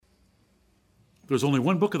There's only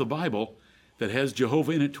one book of the Bible that has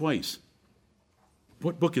Jehovah in it twice.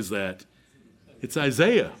 What book is that? It's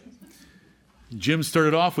Isaiah. Jim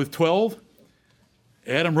started off with 12.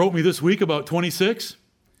 Adam wrote me this week about 26.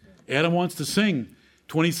 Adam wants to sing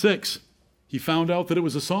 26. He found out that it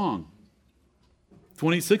was a song.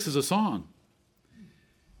 26 is a song.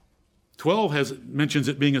 12 mentions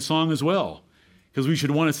it being a song as well, because we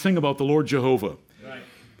should want to sing about the Lord Jehovah. Right.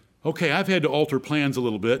 Okay, I've had to alter plans a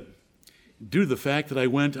little bit due to the fact that I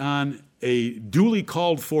went on a duly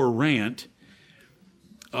called for rant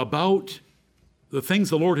about the things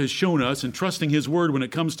the Lord has shown us and trusting His Word when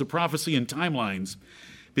it comes to prophecy and timelines,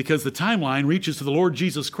 because the timeline reaches to the Lord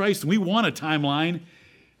Jesus Christ, and we want a timeline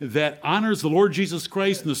that honors the Lord Jesus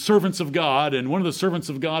Christ and the servants of God, and one of the servants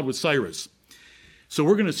of God was Cyrus. So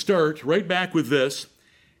we're going to start right back with this,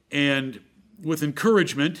 and with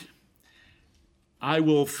encouragement, I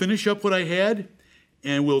will finish up what I had,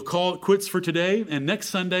 and we'll call it quits for today, and next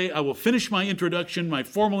Sunday I will finish my introduction, my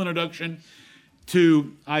formal introduction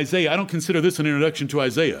to Isaiah. I don't consider this an introduction to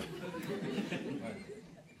Isaiah.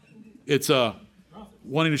 It's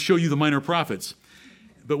wanting to show you the minor prophets.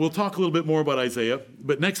 But we'll talk a little bit more about Isaiah.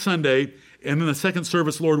 But next Sunday, and then the second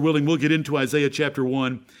service, Lord willing, we'll get into Isaiah chapter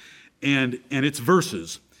 1 and its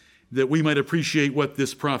verses, that we might appreciate what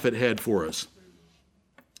this prophet had for us.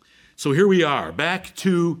 So here we are, back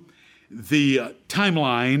to the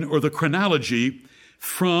timeline or the chronology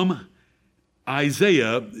from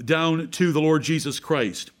Isaiah down to the Lord Jesus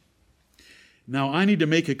Christ. Now, I need to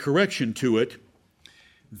make a correction to it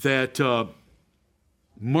that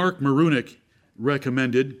Mark Marunik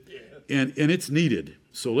recommended, and it's needed.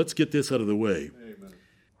 So let's get this out of the way. Amen.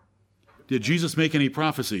 Did Jesus make any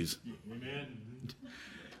prophecies? Amen.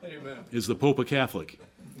 Amen. Is the Pope a Catholic?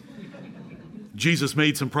 Jesus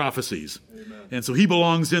made some prophecies. Amen. And so he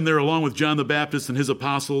belongs in there along with John the Baptist and his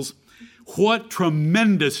apostles. What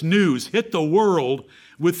tremendous news hit the world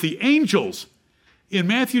with the angels. In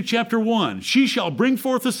Matthew chapter 1, she shall bring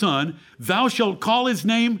forth a son, thou shalt call his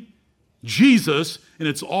name Jesus, and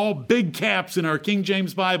it's all big caps in our King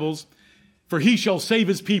James Bibles, for he shall save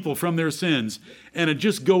his people from their sins. And it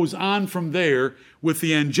just goes on from there with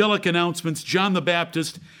the angelic announcements, John the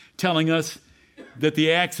Baptist telling us that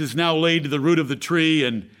the axe is now laid to the root of the tree,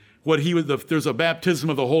 and there's a baptism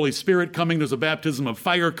of the Holy Spirit coming, there's a baptism of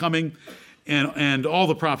fire coming, and all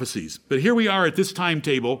the prophecies. But here we are at this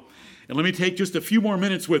timetable, and let me take just a few more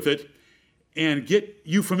minutes with it and get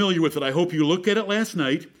you familiar with it. I hope you looked at it last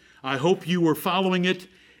night. I hope you were following it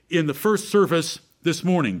in the first service this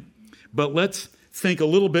morning. But let's think a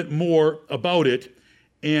little bit more about it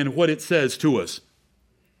and what it says to us.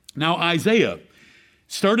 Now, Isaiah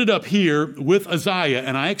started up here with Isaiah,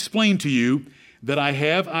 and I explained to you that I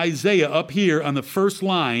have Isaiah up here on the first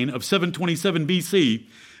line of 727 BC,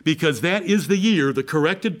 because that is the year, the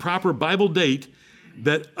corrected proper Bible date,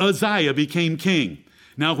 that Uzziah became king.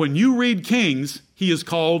 Now, when you read Kings, he is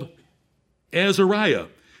called Azariah.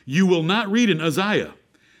 You will not read in Uzziah.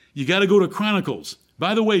 You got to go to Chronicles.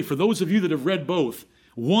 By the way, for those of you that have read both,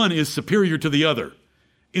 one is superior to the other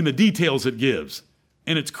in the details it gives,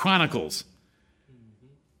 and it's Chronicles.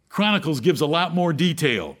 Chronicles gives a lot more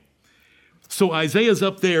detail. So Isaiah's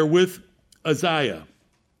up there with Uzziah.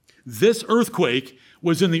 This earthquake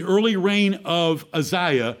was in the early reign of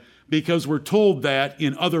Uzziah, because we're told that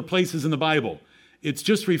in other places in the Bible. It's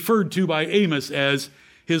just referred to by Amos as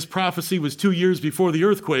his prophecy was 2 years before the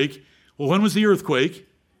earthquake. Well, when was the earthquake?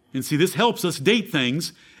 And see, this helps us date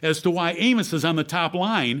things as to why Amos is on the top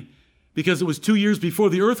line, because it was 2 years before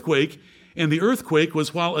the earthquake, and the earthquake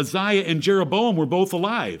was while Uzziah and Jeroboam were both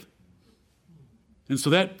alive. And so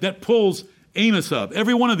that pulls Amos up.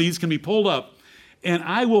 Every one of these can be pulled up, and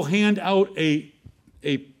I will hand out a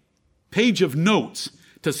page of notes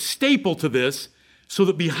to staple to this, so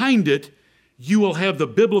that behind it you will have the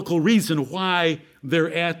biblical reason why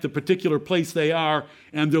they're at the particular place they are,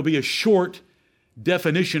 and there'll be a short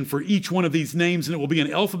definition for each one of these names, and it will be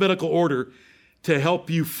in alphabetical order to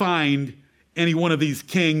help you find any one of these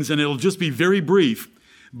kings, and it'll just be very brief,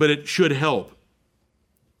 but it should help.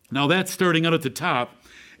 Now that's starting out at the top,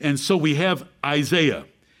 and so we have Isaiah.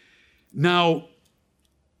 Now,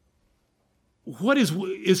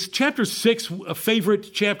 is chapter 6 a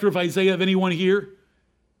favorite chapter of Isaiah of anyone here?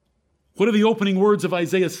 What are the opening words of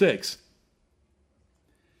Isaiah 6?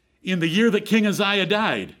 In the year that King Uzziah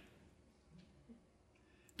died.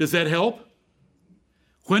 Does that help?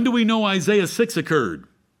 When do we know Isaiah 6 occurred?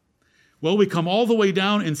 Well, we come all the way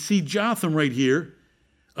down and see Jotham right here.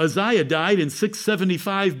 Uzziah died in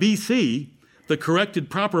 675 BC, the corrected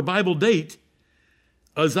proper Bible date.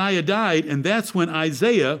 Uzziah died, and that's when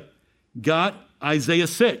Isaiah got Isaiah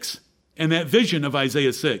 6. and that vision of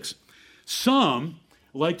Isaiah 6. Some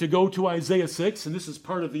like to go to Isaiah 6, and this is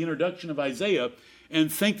part of the introduction of Isaiah,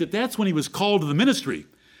 and think that that's when he was called to the ministry.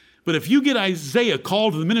 But if you get Isaiah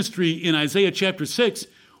called to the ministry in Isaiah chapter 6,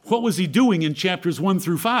 what was he doing in chapters 1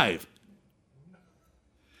 through 5?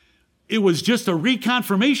 It was just a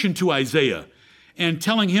reconfirmation to Isaiah and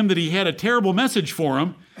telling him that he had a terrible message for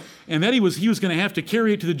him and that he was going to have to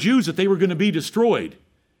carry it to the Jews, that they were going to be destroyed.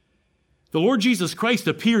 The Lord Jesus Christ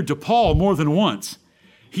appeared to Paul more than once.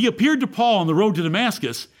 He appeared to Paul on the road to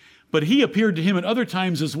Damascus, but he appeared to him at other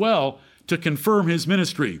times as well to confirm his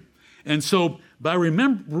ministry. And so by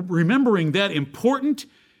remembering that important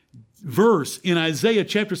verse in Isaiah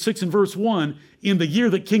chapter 6 and verse 1, in the year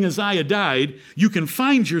that King Uzziah died, you can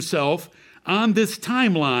find yourself on this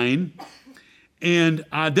timeline and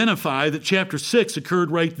identify that chapter 6 occurred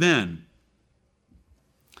right then.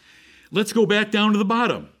 Let's go back down to the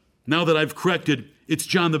bottom. Now that I've corrected, it's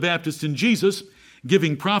John the Baptist and Jesus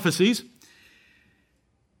giving prophecies.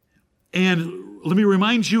 And let me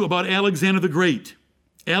remind you about Alexander the Great.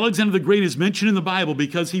 Alexander the Great is mentioned in the Bible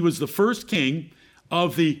because he was the first king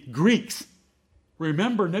of the Greeks.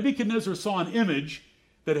 Remember, Nebuchadnezzar saw an image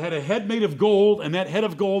that had a head made of gold, and that head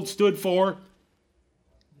of gold stood for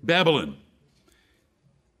Babylon.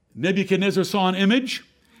 Nebuchadnezzar saw an image,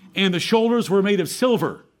 and the shoulders were made of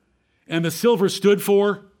silver, and the silver stood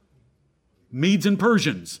for Medes and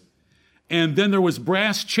Persians. And then there was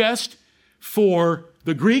brass chest for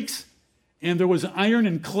the Greeks, and there was iron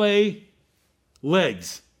and clay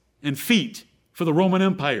legs and feet for the Roman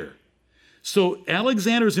Empire. So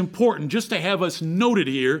Alexander is important just to have us noted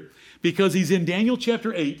here because he's in Daniel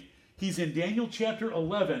chapter 8, he's in Daniel chapter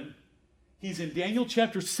 11, he's in Daniel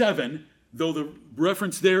chapter 7, though the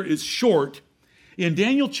reference there is short. In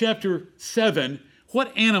Daniel chapter 7,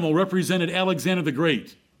 what animal represented Alexander the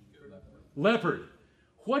Great? Leopard.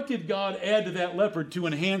 What did God add to that leopard to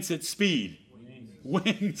enhance its speed?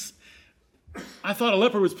 Wings. I thought a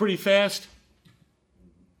leopard was pretty fast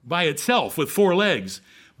by itself with 4 legs,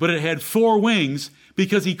 but it had 4 wings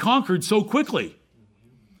because he conquered so quickly.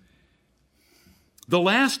 The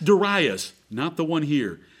last Darius, not the one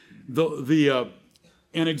here,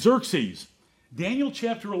 and Xerxes. Daniel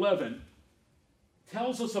chapter 11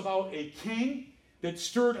 tells us about a king that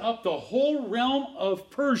stirred up the whole realm of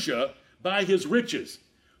Persia by his riches.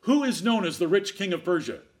 Who is known as the rich king of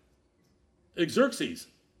Persia? Xerxes.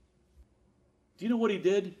 Do you know what he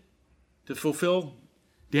did to fulfill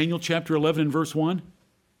Daniel chapter 11 and verse 1?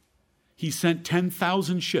 He sent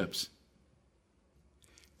 10,000 ships.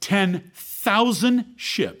 10,000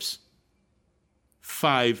 ships.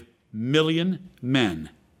 5 million men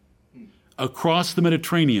across the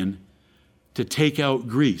Mediterranean to take out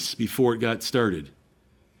Greece before it got started.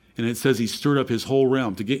 And it says he stirred up his whole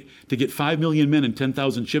realm. To get 5 million men and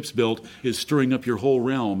 10,000 ships built is stirring up your whole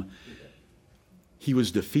realm. He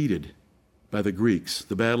was defeated by the Greeks.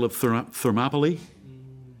 The Battle of Thermopylae,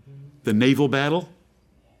 the naval battle,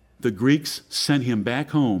 the Greeks sent him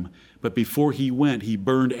back home. But before he went, he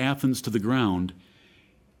burned Athens to the ground.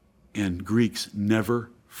 And Greeks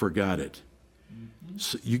never forgot it.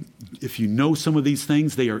 So if you know some of these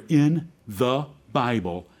things, they are in the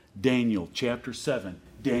Bible. Daniel chapter 7,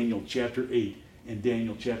 Daniel chapter 8, and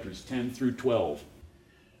Daniel chapters 10 through 12.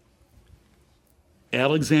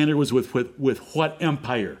 Alexander was with what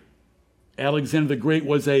empire? Alexander the Great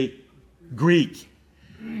was a Greek.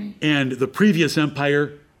 And the previous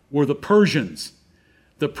empire were the Persians.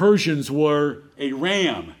 The Persians were a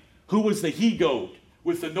ram. Who was the he-goat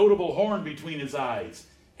with the notable horn between his eyes?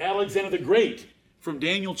 Alexander the Great from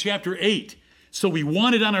Daniel chapter 8. So we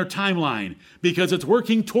want it on our timeline because it's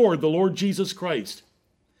working toward the Lord Jesus Christ.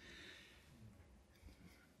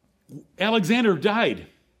 Alexander died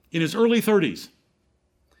in his early 30s.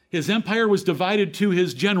 His empire was divided to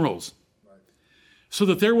his generals, so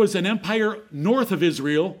that there was an empire north of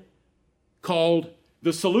Israel called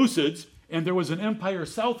the Seleucids, and there was an empire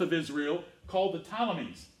south of Israel called the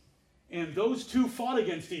Ptolemies. And those two fought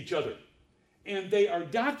against each other. And they are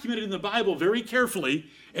documented in the Bible very carefully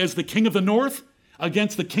as the king of the north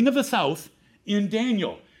against the king of the south in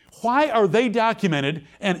Daniel. Why are they documented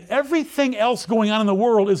and everything else going on in the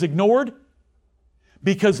world is ignored?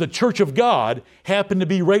 Because the church of God happened to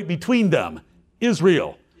be right between them,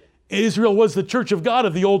 Israel. Israel was the church of God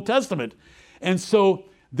of the Old Testament. And so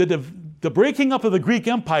the breaking up of the Greek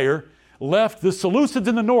Empire left the Seleucids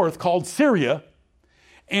in the north called Syria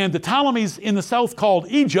and the Ptolemies in the south called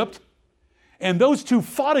Egypt. And those two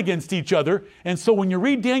fought against each other. And so when you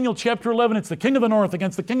read Daniel chapter 11, it's the king of the north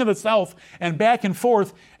against the king of the south and back and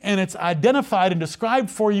forth. And it's identified and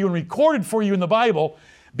described for you and recorded for you in the Bible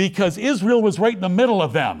because Israel was right in the middle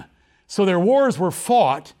of them. So their wars were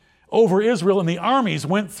fought over Israel, and the armies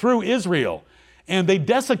went through Israel. And they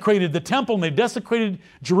desecrated the temple, and they desecrated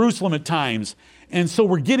Jerusalem at times. And so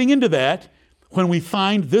we're getting into that when we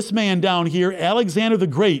find this man down here, Alexander the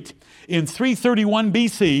Great, in 331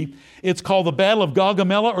 BC. It's called the Battle of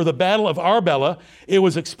Gaugamela or the Battle of Arbela. It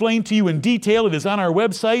was explained to you in detail. It is on our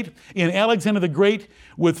website in Alexander the Great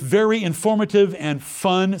with very informative and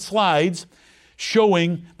fun slides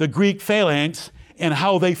showing the Greek phalanx and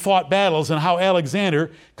how they fought battles and how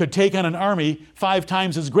Alexander could take on an army 5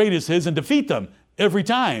 times as great as his and defeat them every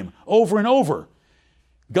time, over and over.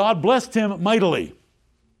 God blessed him mightily.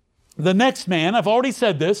 The next man, I've already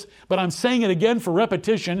said this, but I'm saying it again for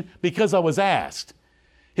repetition because I was asked.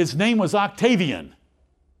 His name was Octavian.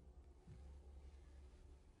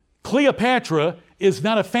 Cleopatra is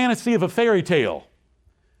not a fantasy of a fairy tale.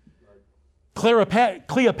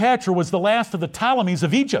 Cleopatra was the last of the Ptolemies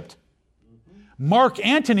of Egypt. Mark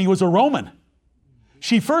Antony was a Roman.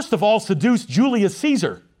 She first of all seduced Julius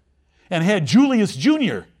Caesar and had Julius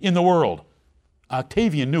Jr. in the world.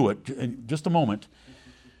 Octavian knew it. In just a moment.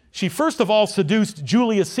 She first of all seduced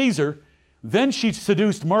Julius Caesar, then she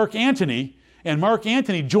seduced Mark Antony, and Mark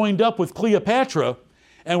Antony joined up with Cleopatra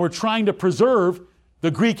and were trying to preserve the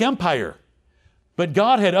Greek Empire. But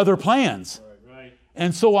God had other plans.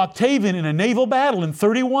 And so Octavian, in a naval battle in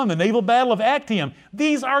 31, the naval battle of Actium,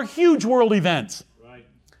 these are huge world events. Right.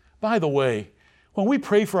 By the way, when we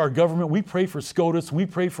pray for our government, we pray for SCOTUS, we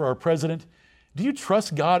pray for our president, do you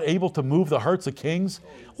trust God able to move the hearts of kings?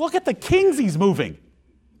 Look at the kings he's moving.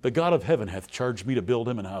 The God of heaven hath charged me to build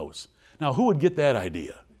him an house. Now, who would get that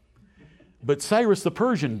idea? But Cyrus the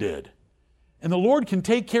Persian did. And the Lord can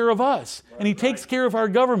take care of us, and he takes care of our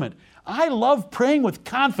government. I love praying with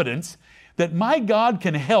confidence that my God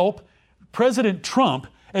can help President Trump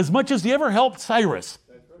as much as he ever helped Cyrus.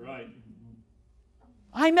 Right.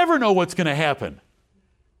 I never know what's going to happen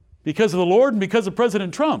because of the Lord and because of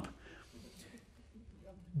President Trump.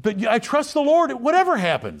 But I trust the Lord whatever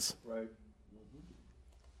happens. Right.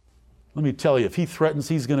 Let me tell you, if he threatens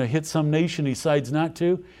he's going to hit some nation, he decides not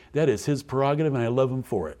to, that is his prerogative, and I love him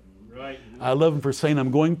for it. Right. I love him for saying I'm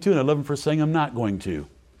going to, and I love him for saying I'm not going to.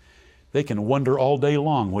 They can wonder all day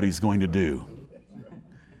long what he's going to do.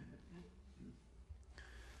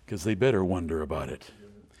 Because they better wonder about it.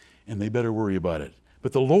 And they better worry about it.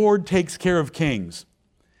 But the Lord takes care of kings.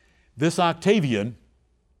 This Octavian,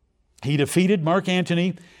 he defeated Mark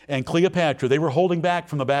Antony and Cleopatra. They were holding back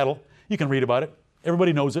from the battle. You can read about it.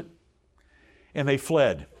 Everybody knows it. And they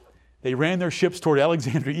fled. They ran their ships toward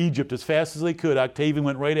Alexandria, Egypt as fast as they could. Octavian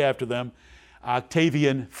went right after them.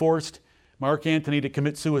 Octavian forced Mark Antony to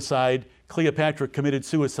commit suicide. Cleopatra committed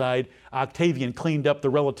suicide. Octavian cleaned up the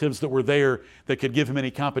relatives that were there that could give him any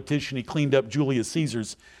competition. He cleaned up Julius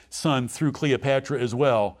Caesar's son through Cleopatra as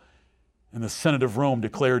well. And the Senate of Rome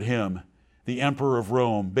declared him the emperor of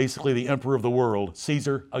Rome, basically the emperor of the world,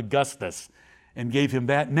 Caesar Augustus, and gave him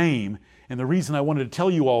that name. And the reason I wanted to tell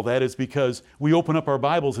you all that is because we open up our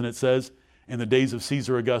Bibles and it says, in the days of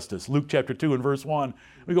Caesar Augustus. Luke chapter 2 and verse 1.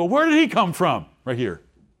 We go, where did he come from? Right here.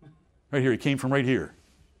 Right here. He came from right here.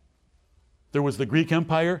 There was the Greek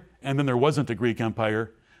Empire, and then there wasn't a Greek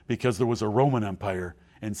Empire because there was a Roman Empire,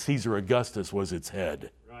 and Caesar Augustus was its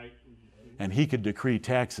head. Right. And he could decree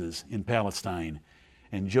taxes in Palestine.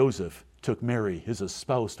 And Joseph took Mary, his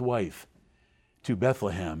espoused wife, to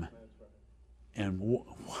Bethlehem. And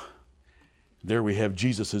there we have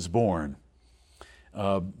Jesus is born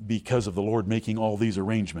because of the Lord making all these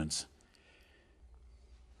arrangements.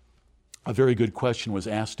 A very good question was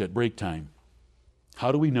asked at break time.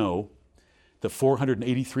 How do we know the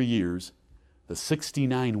 483 years, the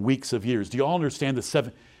 69 weeks of years? Do you all understand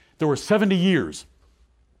there were 70 years?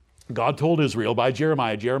 God told Israel by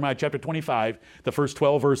Jeremiah chapter 25, the first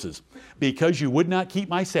 12 verses, because you would not keep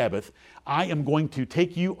my Sabbath, I am going to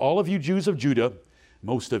take you, all of you Jews of Judah,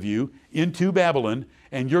 most of you, into Babylon,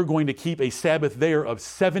 and you're going to keep a Sabbath there of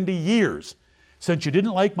 70 years. Since you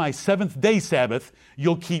didn't like my seventh-day Sabbath,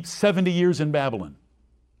 you'll keep 70 years in Babylon.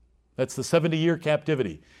 That's the 70-year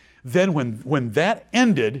captivity. Then when that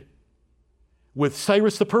ended, with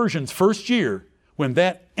Cyrus the Persian's first year, when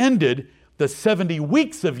that ended, the 70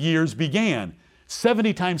 weeks of years began.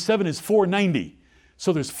 70 times 7 is 490.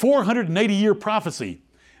 So there's 480-year prophecy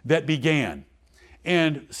that began.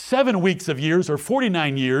 And 7 weeks of years, or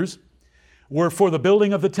 49 years, were for the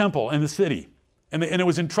building of the temple and the city. And it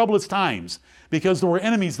was in troublous times because there were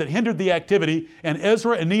enemies that hindered the activity, and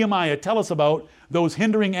Ezra and Nehemiah tell us about those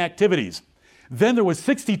hindering activities. Then there was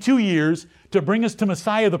 62 years to bring us to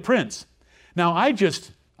Messiah the Prince. Now, I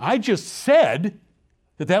just said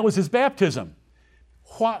that was his baptism.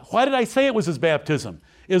 Why did I say it was his baptism?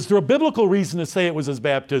 Is there a biblical reason to say it was his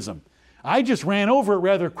baptism? I just ran over it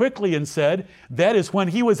rather quickly and said that is when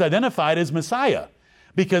he was identified as Messiah,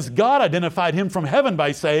 because God identified him from heaven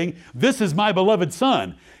by saying, "This is my beloved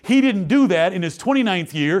Son." He didn't do that in his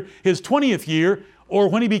 29th year, his 20th year, or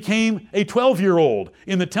when he became a 12-year-old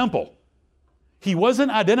in the temple. He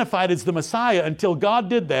wasn't identified as the Messiah until God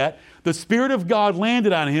did that. The Spirit of God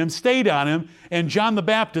landed on him, stayed on him, and John the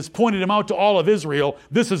Baptist pointed him out to all of Israel.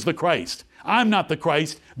 This is the Christ. I'm not the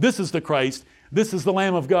Christ. This is the Christ. This is the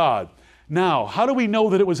Lamb of God. Now, how do we know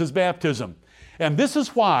that it was his baptism? And this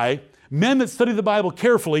is why men that study the Bible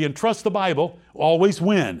carefully and trust the Bible always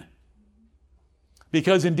win.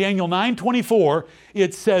 Because in Daniel 9:24,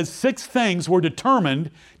 it says 6 things were determined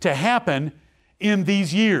to happen in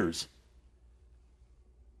these years.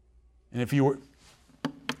 And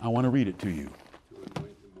I want to read it to you.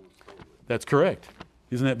 That's correct.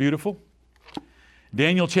 Isn't that beautiful?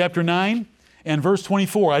 Daniel chapter 9 and verse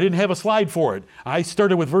 24. I didn't have a slide for it. I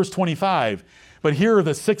started with verse 25. But here are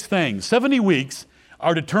the 6 things. 70 weeks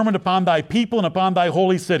are determined upon thy people and upon thy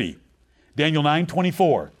holy city. Daniel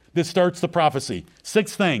 9:24. This starts the prophecy.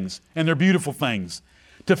 6 things, and they're beautiful things.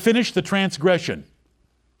 To finish the transgression.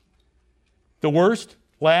 The worst,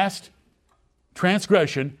 last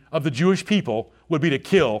transgression of the Jewish people would be to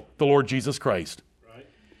kill the Lord Jesus Christ. Right.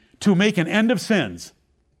 To make an end of sins.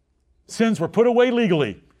 Sins were put away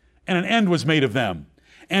legally, and an end was made of them.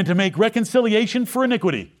 And to make reconciliation for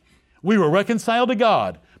iniquity. We were reconciled to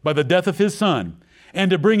God by the death of his Son.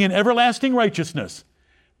 And to bring in everlasting righteousness.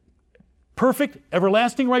 Perfect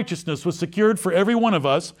everlasting righteousness was secured for every one of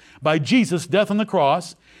us by Jesus' death on the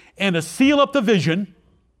cross. And to seal up the vision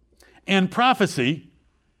and prophecy,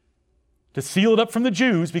 to seal it up from the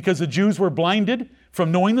Jews, because the Jews were blinded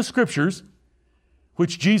from knowing the Scriptures,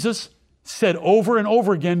 which Jesus said over and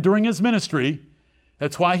over again during his ministry.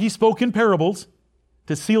 That's why he spoke in parables,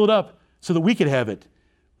 to seal it up so that we could have it.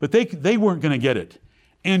 But they weren't going to get it.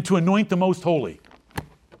 And to anoint the most holy.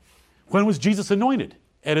 When was Jesus anointed?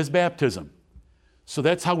 At his baptism. So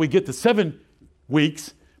that's how we get the 7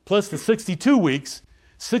 weeks plus the 62 weeks.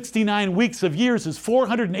 69 weeks of years is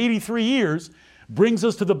 483 years, brings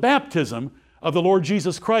us to the baptism of the Lord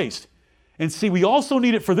Jesus Christ. And see, we also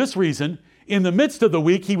need it for this reason. In the midst of the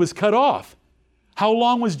week, he was cut off. How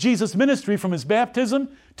long was Jesus' ministry from his baptism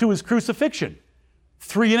to his crucifixion?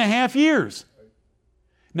 3.5 years.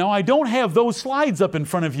 Now, I don't have those slides up in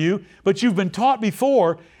front of you, but you've been taught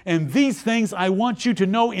before, and these things I want you to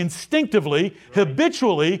know instinctively,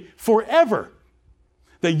 habitually, forever.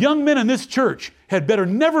 The young men in this church had better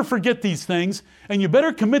never forget these things, and you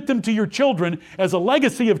better commit them to your children as a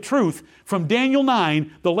legacy of truth from Daniel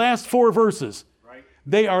 9, the last 4 verses. Right.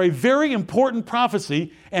 They are a very important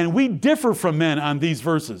prophecy, and we differ from men on these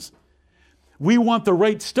verses. We want the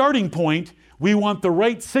right starting point. We want the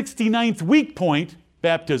right 69th week point,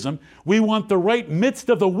 baptism. We want the right midst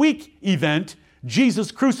of the week event,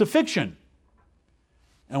 Jesus' crucifixion.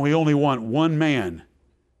 And we only want one man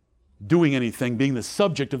doing anything, being the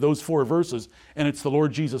subject of those 4 verses, and it's the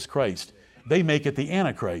Lord Jesus Christ. They make it the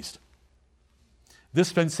Antichrist.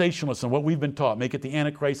 Dispensationalists and what we've been taught make it the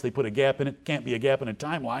Antichrist. They put a gap in it. Can't be a gap in a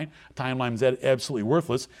timeline. Timeline's absolutely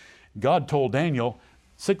worthless. God told Daniel,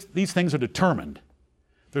 these things are determined.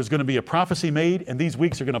 There's going to be a prophecy made, and these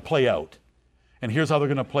weeks are going to play out. And here's how they're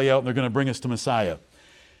going to play out, and they're going to bring us to Messiah.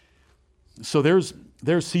 So there's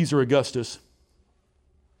Caesar Augustus,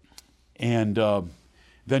 and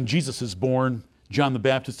then Jesus is born. John the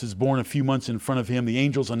Baptist is born a few months in front of him. The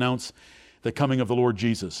angels announce the coming of the Lord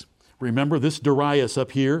Jesus. Remember this Darius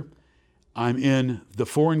up here. I'm in the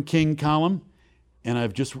foreign king column, and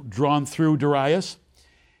I've just drawn through Darius.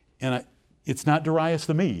 And it's not Darius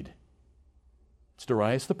the Mede. It's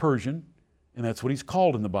Darius the Persian, and that's what he's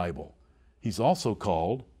called in the Bible. He's also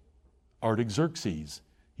called Artaxerxes.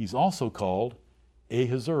 He's also called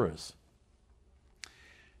Ahasuerus.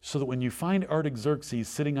 So that when you find Artaxerxes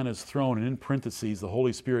sitting on his throne, and in parentheses, the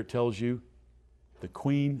Holy Spirit tells you the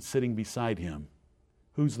queen sitting beside him.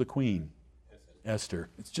 Who's the queen? Esther.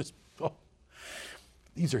 It's just,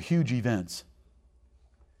 these are huge events.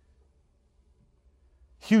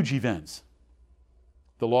 Huge events.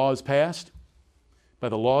 The law is passed. By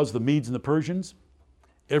the laws of the Medes and the Persians,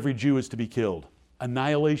 every Jew is to be killed.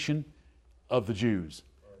 Annihilation of the Jews.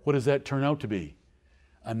 What does that turn out to be?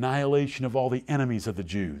 Annihilation of all the enemies of the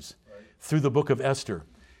Jews through the book of Esther.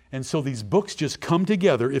 And so these books just come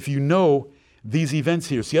together if you know these events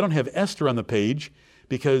here. See, I don't have Esther on the page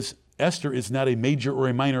because Esther is not a major or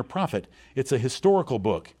a minor prophet. It's a historical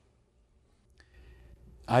book.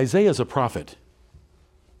 Isaiah is a prophet.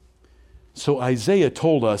 So Isaiah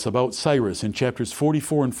told us about Cyrus in chapters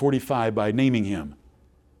 44 and 45 by naming him.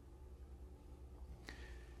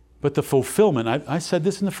 But the fulfillment, I said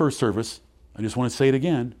this in the first service, I just want to say it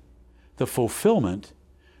again. The fulfillment,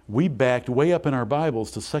 we backed way up in our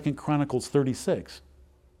Bibles to 2 Chronicles 36,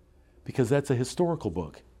 because that's a historical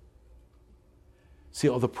book. See,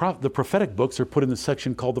 all the prophetic books are put in the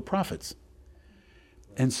section called the prophets.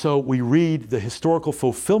 And so we read the historical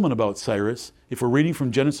fulfillment about Cyrus. If we're reading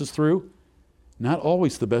from Genesis through, not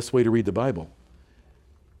always the best way to read the Bible.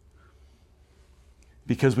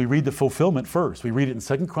 Because we read the fulfillment first. We read it in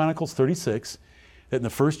 2 Chronicles 36, that in the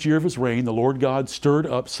first year of his reign, the Lord God stirred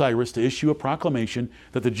up Cyrus to issue a proclamation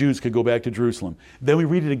that the Jews could go back to Jerusalem. Then we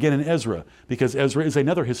read it again in Ezra, because Ezra is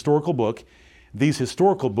another historical book. These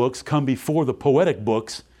historical books come before the poetic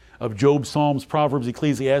books of Job, Psalms, Proverbs,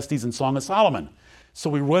 Ecclesiastes, and Song of Solomon. So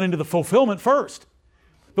we run into the fulfillment first.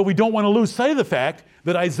 But we don't want to lose sight of the fact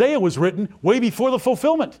that Isaiah was written way before the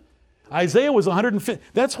fulfillment. Isaiah was 150.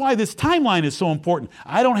 That's why this timeline is so important.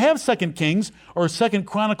 I don't have 2 Kings or 2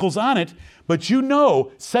 Chronicles on it, but you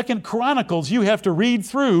know 2 Chronicles you have to read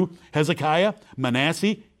through Hezekiah,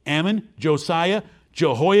 Manasseh, Amon, Josiah,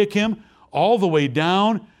 Jehoiakim, all the way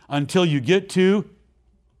down until you get to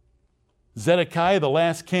Zedekiah, the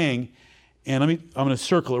last king. And I'm going to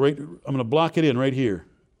circle it right, I'm going to block it in right here.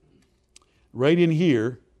 Right in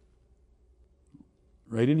here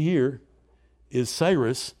is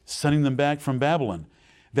Cyrus sending them back from Babylon.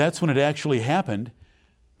 That's when it actually happened,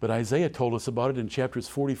 but Isaiah told us about it in chapters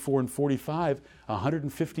 44 and 45,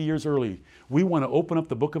 150 years early. We want to open up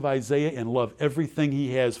the book of Isaiah and love everything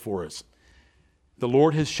he has for us. The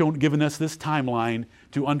Lord has given us this timeline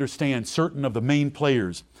to understand certain of the main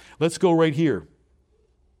players. Let's go right here.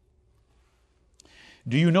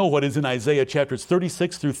 Do you know what is in Isaiah chapters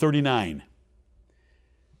 36 through 39?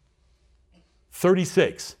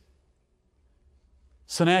 36.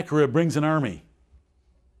 Sennacherib brings an army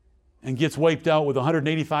and gets wiped out with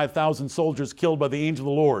 185,000 soldiers killed by the angel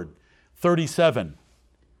of the Lord. 37.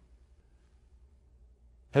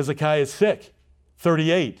 Hezekiah is sick.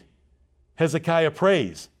 38. Hezekiah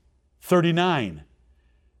prays. 39.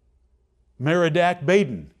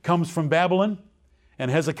 Merodach-Baladan comes from Babylon, and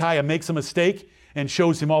Hezekiah makes a mistake and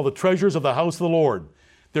shows him all the treasures of the house of the Lord.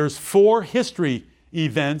 There's 4 history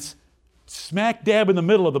events smack dab in the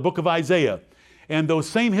middle of the book of Isaiah. And those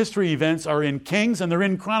same history events are in Kings and they're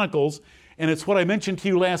in Chronicles. And it's what I mentioned to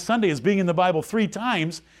you last Sunday as being in the Bible 3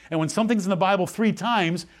 times. And when something's in the Bible 3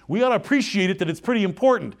 times, we ought to appreciate it, that it's pretty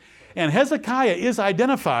important. And Hezekiah is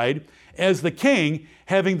identified as the king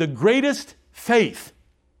having the greatest faith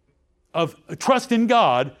of trust in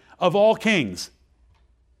God of all kings.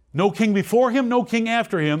 No king before him, no king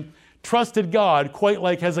after him trusted God quite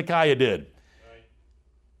like Hezekiah did.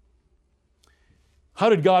 How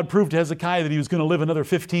did God prove to Hezekiah that he was going to live another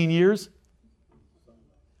 15 years?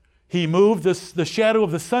 He moved the shadow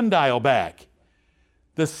of the sundial back.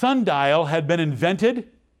 The sundial had been invented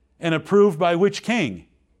and approved by which king?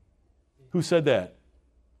 Who said that?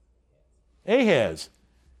 Ahaz.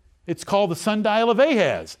 It's called the sundial of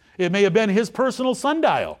Ahaz. It may have been his personal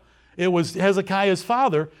sundial. It was Hezekiah's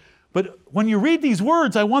father. But when you read these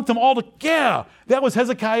words, I want them all to, that was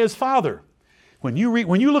Hezekiah's father. When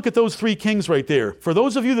you look at those 3 kings right there, for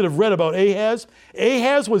those of you that have read about Ahaz,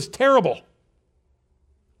 Ahaz was terrible.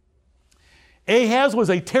 Ahaz was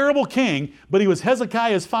a terrible king, but he was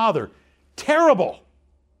Hezekiah's father. Terrible.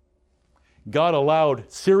 God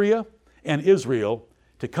allowed Syria and Israel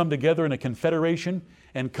to come together in a confederation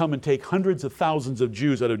and come and take hundreds of thousands of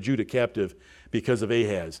Jews out of Judah captive because of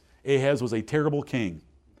Ahaz. Ahaz was a terrible king.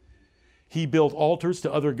 He built altars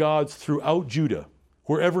to other gods throughout Judah,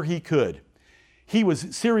 wherever he could.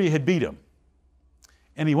 Syria had beat him.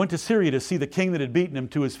 And he went to Syria to see the king that had beaten him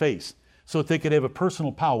to his face so that they could have a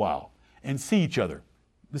personal powwow and see each other.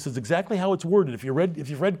 This is exactly how it's worded. If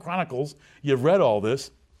you've read Chronicles, you've read all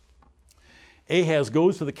this. Ahaz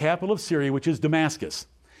goes to the capital of Syria, which is Damascus.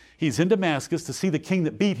 He's in Damascus to see the king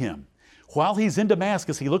that beat him. While he's in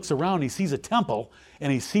Damascus, he looks around, he sees a temple,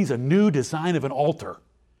 and he sees a new design of an altar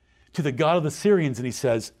to the god of the Syrians, and he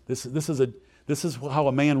says, this is how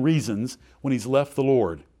a man reasons when he's left the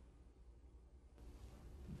Lord.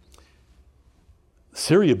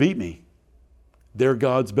 Syria beat me. Their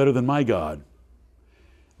God's better than my God.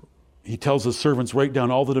 He tells his servants, write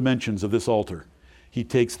down all the dimensions of this altar. He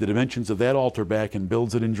takes the dimensions of that altar back and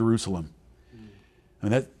builds it in Jerusalem.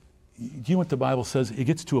 And do you know what the Bible says? It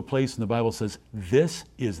gets to a place and the Bible says, this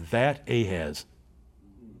is that Ahaz.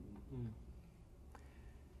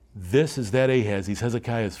 This is that Ahaz. He's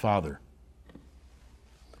Hezekiah's father.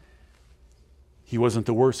 He wasn't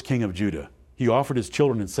the worst king of Judah. He offered his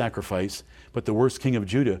children in sacrifice, but the worst king of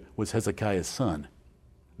Judah was Hezekiah's son,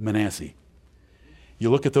 Manasseh.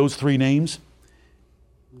 You look at those 3 names,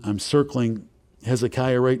 I'm circling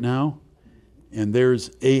Hezekiah right now, and there's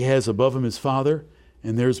Ahaz above him, his father,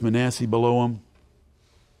 and there's Manasseh below him,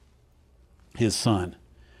 his son.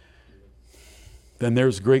 Then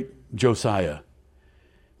there's great Josiah.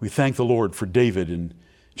 We thank the Lord for David and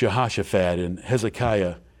Jehoshaphat and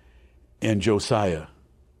Hezekiah and Josiah.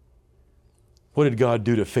 What did God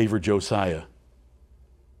do to favor Josiah?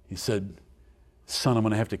 He said, son, I'm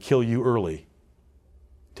going to have to kill you early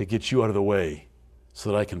to get you out of the way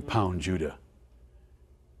so that I can pound Judah.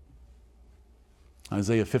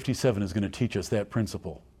 Isaiah 57 is going to teach us that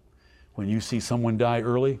principle. When you see someone die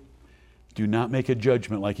early, do not make a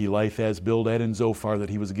judgment like Eliphaz, Bildad, and Zophar that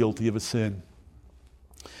he was guilty of a sin.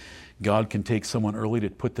 God can take someone early to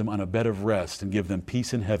put them on a bed of rest and give them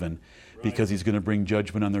peace in heaven because he's going to bring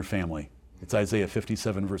judgment on their family. It's Isaiah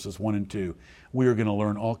 57 verses 1 and 2. We are going to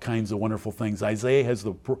learn all kinds of wonderful things. Isaiah has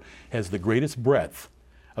the greatest breadth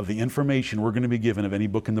of the information we're going to be given of any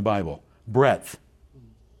book in the Bible. Breadth.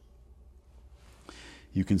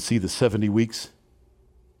 You can see the 70 weeks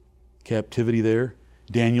captivity there.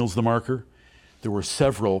 Daniel's the marker. There were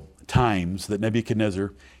several times that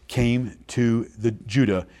Nebuchadnezzar came to the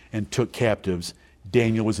Judah and took captives.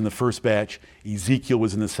 Daniel was in the first batch. Ezekiel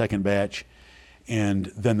was in the second batch.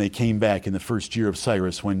 And then they came back in the first year of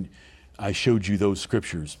Cyrus when I showed you those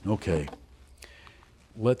scriptures. Okay.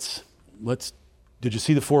 Let's did you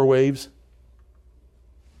see the 4 waves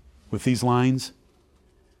with these lines?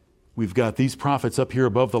 We've got these prophets up here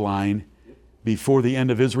above the line before the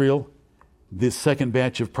end of Israel. This second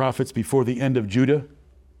batch of prophets before the end of Judah.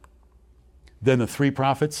 Then the 3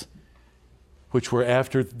 prophets, which were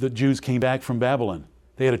after the Jews came back from Babylon.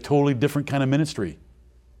 They had a totally different kind of ministry.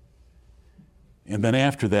 And then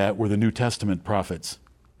after that were the New Testament prophets.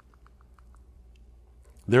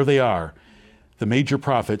 There they are, the major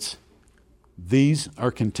prophets. These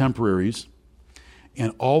are contemporaries.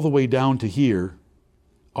 And all the way down to here,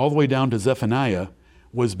 all the way down to Zephaniah,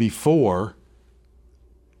 was before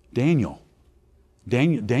Daniel.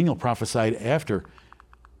 Daniel prophesied after.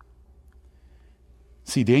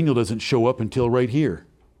 See, Daniel doesn't show up until right here.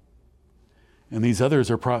 And these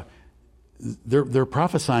others are they're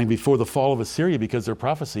prophesying before the fall of Assyria because their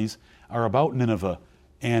prophecies are about Nineveh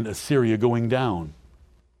and Assyria going down.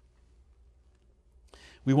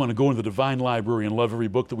 We want to go into the divine library and love every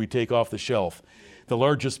book that we take off the shelf. The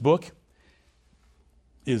largest book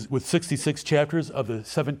is with 66 chapters of the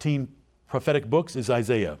 17 prophetic books is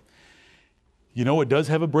Isaiah. You know, it does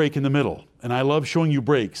have a break in the middle, and I love showing you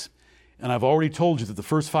breaks. And I've already told you that the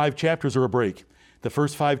first 5 chapters are a break. The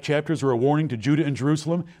first 5 chapters are a warning to Judah and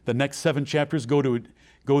Jerusalem. The next 7 chapters go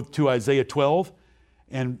to Isaiah 12,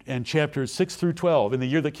 and chapters 6 through 12. In the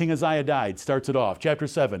year that King Uzziah died, starts it off. Chapter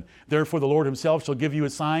 7, therefore the Lord himself shall give you a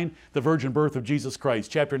sign, the virgin birth of Jesus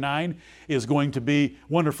Christ. Chapter 9 is going to be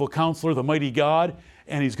Wonderful Counselor, the mighty God,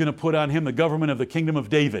 and he's going to put on him the government of the kingdom of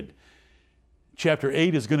David. Chapter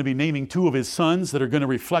 8 is going to be naming 2 of his sons that are going to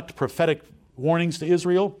reflect prophetic warnings to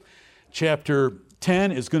Israel. Chapter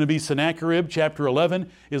 10 is going to be Sennacherib. Chapter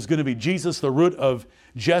 11 is going to be Jesus, the root of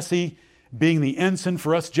Jesse, being the ensign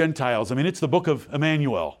for us Gentiles. I mean, it's the book of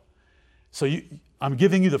Emmanuel. So I'm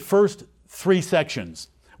giving you the first 3 sections.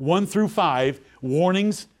 1 through 5,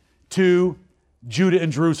 warnings to Judah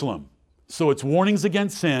and Jerusalem. So it's warnings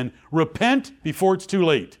against sin. Repent before it's too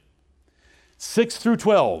late. 6 through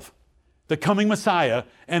 12, the coming Messiah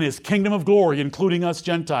and his kingdom of glory, including us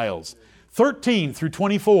Gentiles. 13 through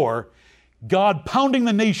 24, God pounding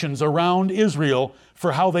the nations around Israel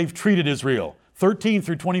for how they've treated Israel. 13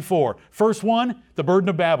 through 24. First one, the burden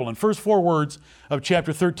of Babylon. First 4 words of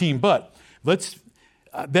chapter 13. But that's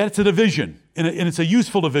a division, and it's a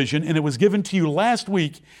useful division, and it was given to you last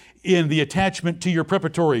week in the attachment to your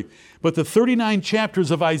preparatory. But the 39 chapters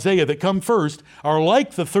of Isaiah that come first are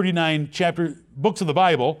like the 39 books of the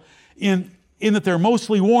Bible in that they're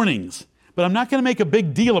mostly warnings. But I'm not going to make a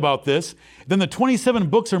big deal about this. Then the 27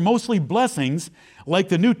 books are mostly blessings, like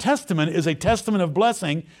the New Testament is a testament of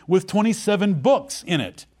blessing with 27 books in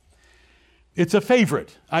it. It's a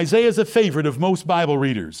favorite. Isaiah is a favorite of most Bible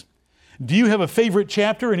readers. Do you have a favorite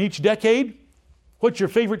chapter in each decade? What's your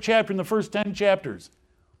favorite chapter in the first 10 chapters?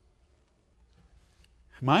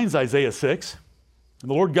 Mine's Isaiah 6. And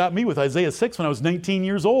the Lord got me with Isaiah 6 when I was 19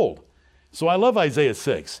 years old. So I love Isaiah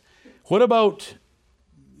 6. What about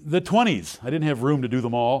the 20s? I didn't have room to do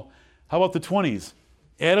them all. How about the 20s?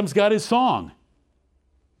 Adam's got his song.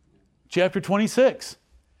 Chapter 26.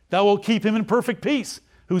 Thou wilt keep him in perfect peace,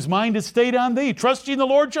 whose mind is stayed on thee. Trust ye in the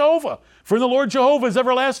Lord Jehovah, for in the Lord Jehovah is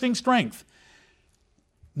everlasting strength.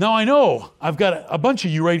 Now I know I've got a bunch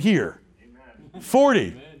of you right here. Amen. 40.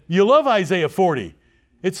 Amen. You love Isaiah 40.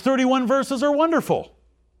 Its 31 verses are wonderful.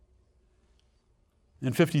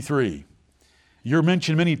 and 53. You're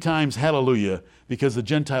mentioned many times, hallelujah, because the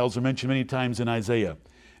Gentiles are mentioned many times in Isaiah.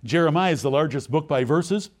 Jeremiah is the largest book by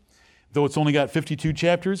verses, though it's only got 52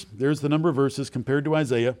 chapters. There's the number of verses compared to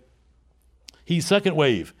Isaiah. He's second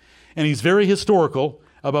wave, and he's very historical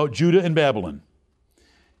about Judah and Babylon.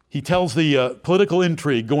 He tells the political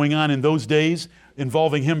intrigue going on in those days,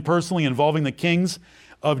 involving him personally, involving the kings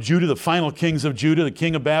of Judah, the final kings of Judah, the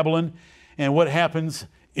king of Babylon, and what happens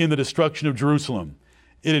in the destruction of Jerusalem.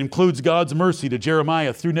 It includes God's mercy to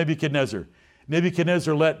Jeremiah through Nebuchadnezzar.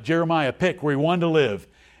 Nebuchadnezzar let Jeremiah pick where he wanted to live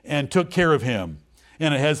and took care of him.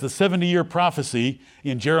 And it has the 70-year prophecy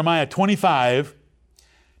in Jeremiah 25,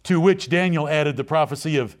 to which Daniel added the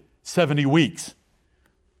prophecy of 70 weeks.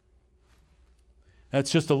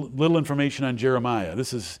 That's just a little information on Jeremiah.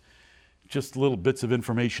 This is just little bits of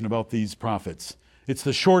information about these prophets. It's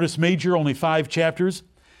the shortest major, only 5 chapters.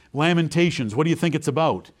 Lamentations, what do you think it's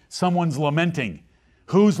about? Someone's lamenting.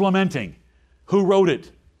 Who's lamenting? Who wrote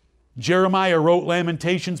it? Jeremiah wrote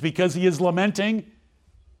Lamentations because he is lamenting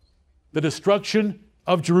the destruction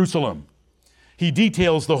of Jerusalem. He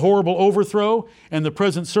details the horrible overthrow and the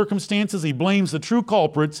present circumstances. He blames the true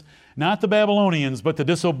culprits, not the Babylonians, but the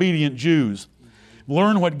disobedient Jews.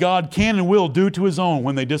 Learn what God can and will do to his own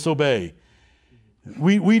when they disobey.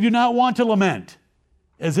 We do not want to lament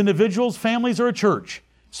as individuals, families, or a church.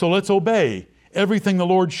 So let's obey everything the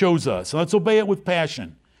Lord shows us. Let's obey it with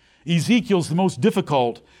passion. Ezekiel's the most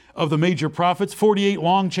difficult of the major prophets, 48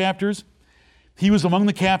 long chapters. He was among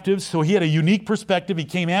the captives, so he had a unique perspective. He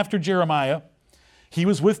came after Jeremiah. He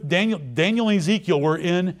was with Daniel. Daniel and Ezekiel were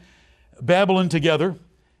in Babylon together.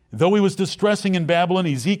 Though he was distressing in Babylon,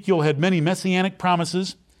 Ezekiel had many messianic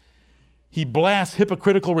promises. He blasts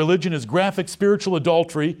hypocritical religion as graphic spiritual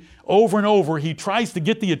adultery. Over and over, he tries to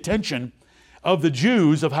get the attention of the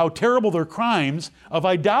Jews of how terrible their crimes of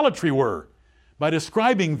idolatry were by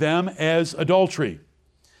describing them as adultery.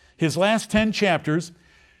 His last 10 chapters,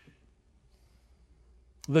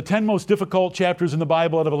 the 10 most difficult chapters in the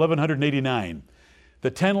Bible out of 1189,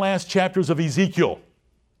 the 10 last chapters of Ezekiel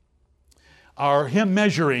are him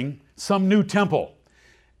measuring some new temple.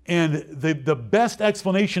 And the best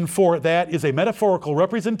explanation for that is a metaphorical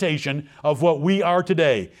representation of what we are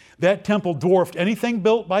today. That temple dwarfed anything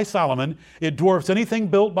built by Solomon. It dwarfs anything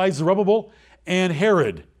built by Zerubbabel and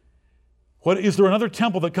Herod. Is there another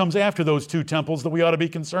temple that comes after those 2 temples that we ought to be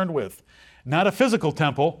concerned with? Not a physical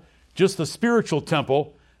temple, just the spiritual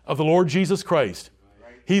temple of the Lord Jesus Christ.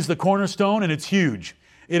 He's the cornerstone, and it's huge.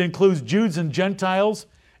 It includes Jews and Gentiles,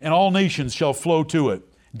 and all nations shall flow to it.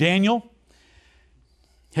 Daniel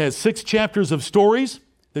has 6 chapters of stories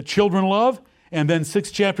that children love, and then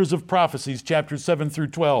 6 chapters of prophecies, chapters 7 through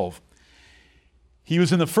 12. He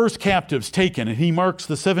was in the first captives taken, and he marks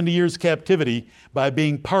the 70 years captivity by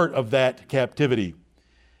being part of that captivity.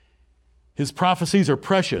 His prophecies are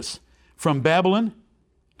precious, from Babylon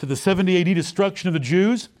to the 70 AD destruction of the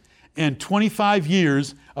Jews, and 25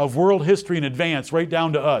 years of world history in advance, right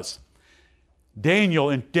down to us. Daniel,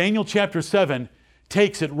 in Daniel chapter 7,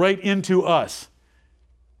 takes it right into us,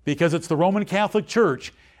 because it's the Roman Catholic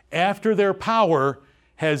Church, after their power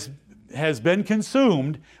has been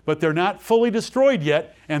consumed, but they're not fully destroyed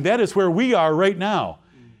yet, and that is where we are right now.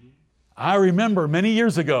 I remember many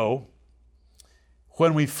years ago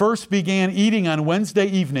when we first began eating on Wednesday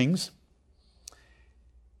evenings,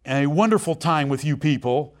 a wonderful time with you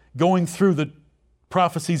people going through the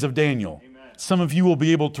prophecies of Daniel. Amen. Some of you will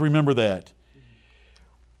be able to remember that.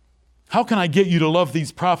 How can I get you to love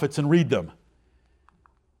these prophets and read them?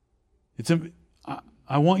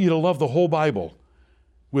 I want you to love the whole Bible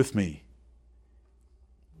with me.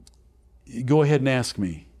 Go ahead and ask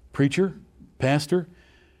me, preacher, pastor,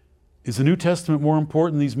 is the New Testament more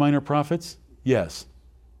important than these minor prophets? Yes.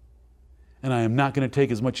 And I am not going to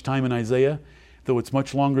take as much time in Isaiah, though it's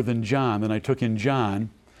much longer than John, than I took in John,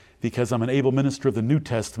 because I'm an able minister of the New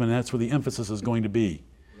Testament, and that's where the emphasis is going to be.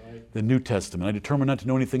 The New Testament. I determined not to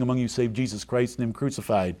know anything among you save Jesus Christ and Him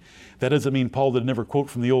crucified. That doesn't mean Paul did never quote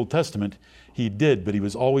from the Old Testament. He did, but he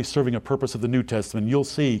was always serving a purpose of the New Testament. You'll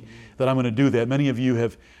see that I'm going to do that. Many of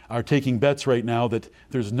you are taking bets right now that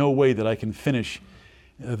there's no way that I can finish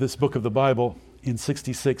this book of the Bible in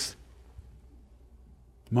 66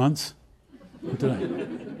 months.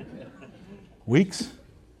 Weeks?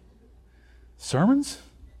 Sermons?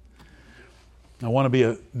 I want to be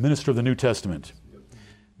a minister of the New Testament.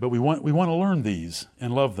 But we want to learn these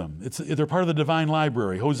and love them. They're part of the divine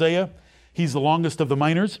library. Hosea, he's the longest of the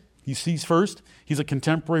minors. He's first. He's a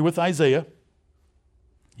contemporary with Isaiah.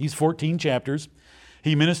 He's 14 chapters.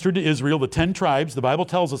 He ministered to Israel, the 10 tribes. The Bible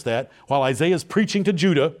tells us that. While Isaiah is preaching to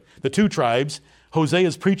Judah, the 2 tribes, Hosea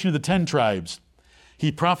is preaching to the 10 tribes.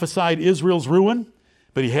 He prophesied Israel's ruin,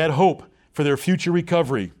 but he had hope for their future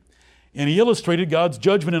recovery. And he illustrated God's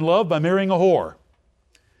judgment and love by marrying a whore.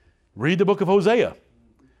 Read the book of Hosea.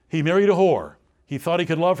 He married a whore. He thought he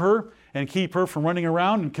could love her and keep her from running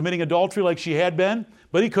around and committing adultery like she had been,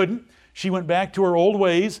 but he couldn't. She went back to her old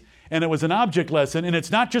ways, and it was an object lesson, and it's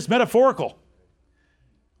not just metaphorical.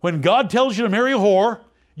 When God tells you to marry a whore,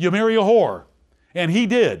 you marry a whore. And he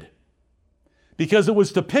did. Because it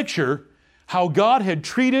was to picture how God had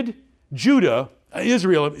treated how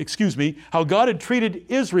God had treated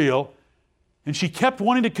Israel, and she kept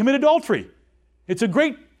wanting to commit adultery. It's a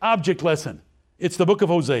great object lesson. It's the book of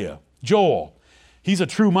Hosea. Joel. He's a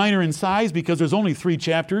true minor in size because there's only 3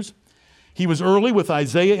 chapters. He was early with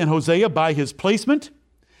Isaiah and Hosea by his placement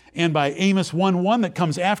and by Amos 1:1 that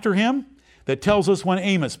comes after him that tells us when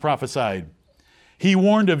Amos prophesied. He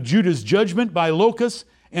warned of Judah's judgment by locusts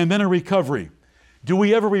and then a recovery. Do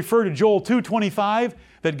we ever refer to Joel 2:25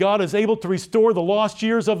 that God is able to restore the lost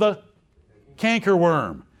years of the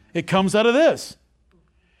cankerworm? It comes out of this.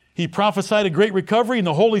 He prophesied a great recovery in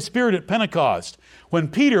the Holy Spirit at Pentecost. When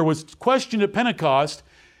Peter was questioned at Pentecost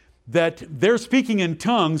that they're speaking in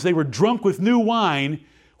tongues, they were drunk with new wine,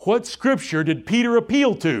 what scripture did Peter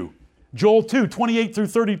appeal to? Joel 2:28 through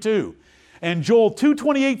 32. And Joel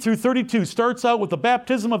 2:28 through 32 starts out with the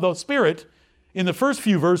baptism of the Spirit in the first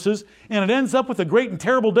few verses, and it ends up with the great and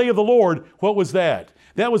terrible day of the Lord. What was that?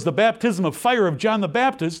 That was the baptism of fire of John the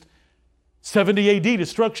Baptist, 70 AD,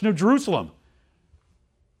 destruction of Jerusalem.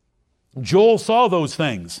 Joel saw those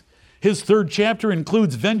things. His 3rd chapter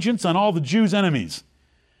includes vengeance on all the Jews' enemies.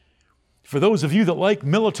 For those of you that like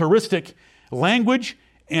militaristic language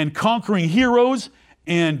and conquering heroes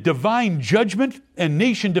and divine judgment and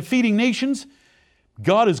nation defeating nations,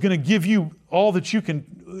 God is going to give you all that you can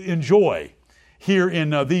enjoy here in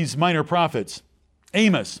these minor prophets.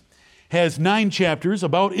 Amos has 9 chapters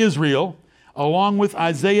about Israel along with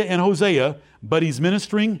Isaiah and Hosea, but he's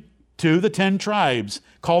ministering to the 10 tribes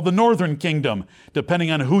called the northern kingdom, depending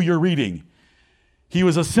on who you're reading. He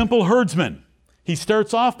was a simple herdsman. He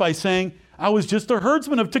starts off by saying, I was just a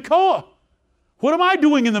herdsman of Tekoa. What am I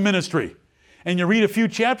doing in the ministry? And you read a few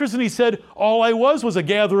chapters and he said, all I was a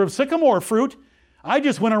gatherer of sycamore fruit. I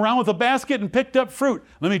just went around with a basket and picked up fruit.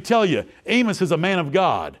 Let me tell you, Amos is a man of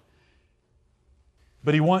God.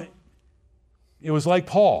 But it was like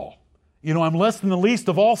Paul. I'm less than the least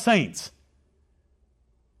of all saints.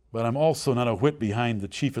 But I'm also not a whit behind the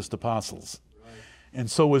chiefest apostles. Right.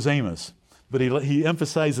 And so was Amos. But he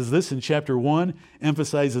emphasizes this in chapter 1,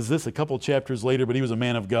 emphasizes this a couple chapters later, but he was a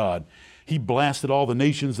man of God. He blasted all the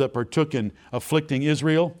nations that partook in afflicting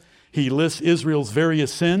Israel. He lists Israel's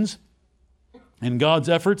various sins and God's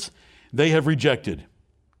efforts they have rejected.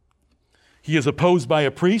 He is opposed by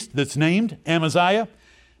a priest that's named Amaziah,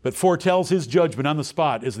 but foretells his judgment on the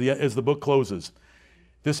spot as the book closes.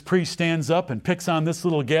 This priest stands up and picks on this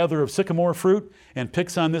little gatherer of sycamore fruit and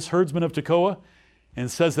picks on this herdsman of Tekoa and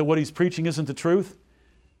says that what he's preaching isn't the truth.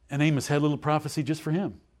 And Amos had a little prophecy just for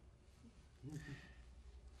him.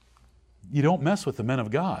 You don't mess with the men of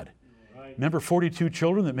God. Right. Remember 42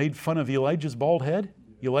 children that made fun of Elijah's bald head?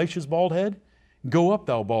 Elisha's bald head? Go up,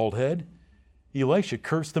 thou bald head. Elisha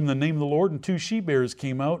cursed them in the name of the Lord, and 2 she-bears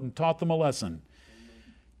came out and taught them a lesson.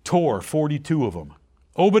 Tore 42 of them.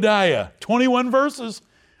 Obadiah, 21 verses.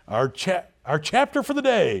 Our chapter for the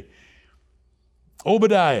day.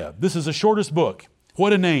 Obadiah, this is the shortest book.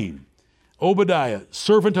 What a name. Obadiah,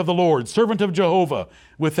 servant of the Lord, servant of Jehovah,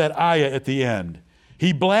 with that ayah at the end.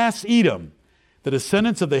 He blasts Edom, the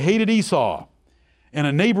descendants of the hated Esau, and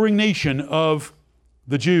a neighboring nation of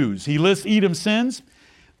the Jews. He lists Edom's sins.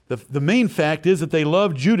 The main fact is that they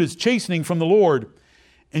loved Judah's chastening from the Lord.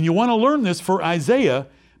 And you want to learn this for Isaiah,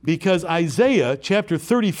 because Isaiah chapter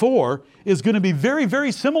 34 is going to be very,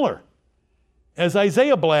 very similar as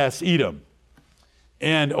Isaiah blasts Edom.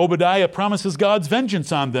 And Obadiah promises God's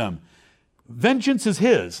vengeance on them. Vengeance is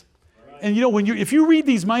his. And if you read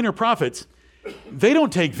these minor prophets, they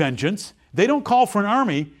don't take vengeance. They don't call for an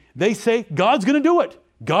army. They say, God's going to do it.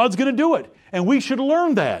 God's going to do it. And we should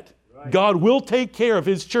learn that. Right. God will take care of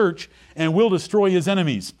his church and will destroy his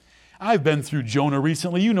enemies. I've been through Jonah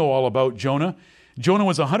recently. You know all about Jonah. Jonah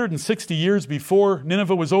was 160 years before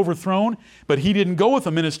Nineveh was overthrown, but he didn't go with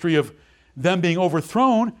a ministry of them being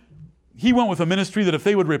overthrown. He went with a ministry that if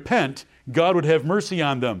they would repent, God would have mercy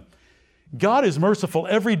on them. God is merciful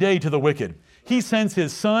every day to the wicked. He sends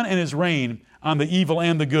his sun and his rain on the evil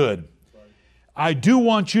and the good. I do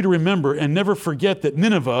want you to remember and never forget that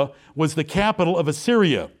Nineveh was the capital of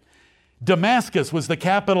Assyria. Damascus was the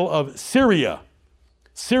capital of Syria.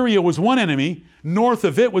 Syria was one enemy. North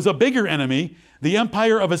of it was a bigger enemy, the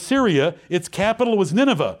empire of Assyria. Its capital was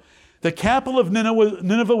Nineveh. The capital of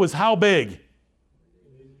Nineveh was how big?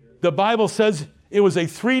 The Bible says it was a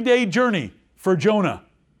 3-day journey for Jonah.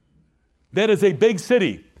 That is a big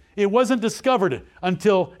city. It wasn't discovered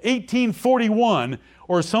until 1841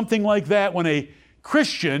 or something like that, when a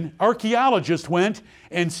Christian archaeologist went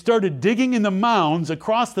and started digging in the mounds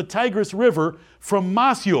across the Tigris River from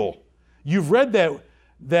Mosul. You've read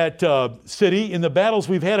that city in the battles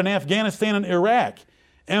we've had in Afghanistan and Iraq.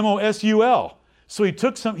 Mosul. So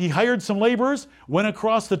he hired some laborers, went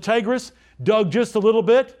across the Tigris, dug just a little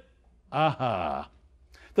bit. Aha.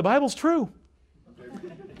 The Bible's true.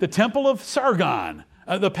 The temple of Sargon,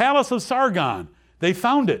 the palace of Sargon, they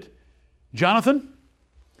found it. Jonathan,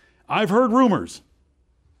 I've heard rumors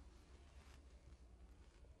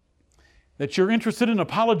that you're interested in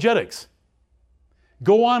apologetics.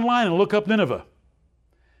 Go online and look up Nineveh.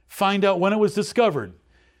 Find out when it was discovered.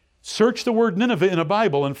 Search the word Nineveh in a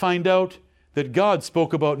Bible and find out that God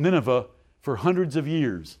spoke about Nineveh for hundreds of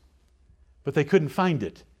years. But they couldn't find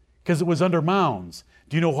it because it was under mounds.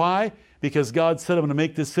 Do you know why? Because God said, I'm going to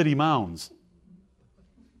make this city mounds.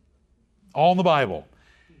 All in the Bible.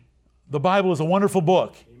 The Bible is a wonderful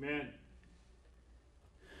book. Amen.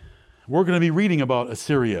 We're going to be reading about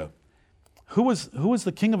Assyria. Who was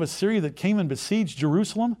the king of Assyria that came and besieged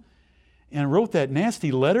Jerusalem and wrote that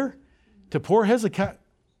nasty letter to poor Hezekiah?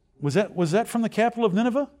 Was that from the capital of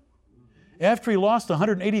Nineveh? After he lost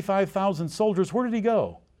 185,000 soldiers, where did he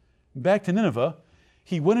go? Back to Nineveh.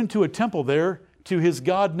 He went into a temple there to his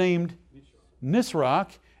god named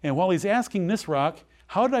Nisroch, and while he's asking Nisroch,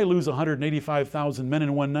 how did I lose 185,000 men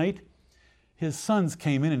in one night? His sons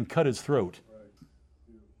came in and cut his throat.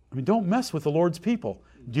 I mean, don't mess with the Lord's people.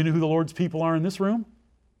 Do you know who the Lord's people are in this room?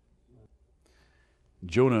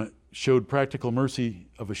 Jonah showed practical mercy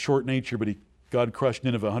of a short nature, but God crushed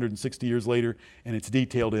Nineveh 160 years later, and it's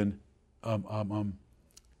detailed in,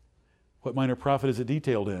 what minor prophet is it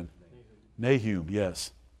detailed in? Nahum,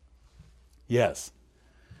 yes. Yes.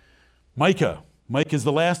 Micah. Micah is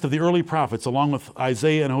the last of the early prophets, along with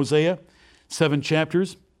Isaiah and Hosea, 7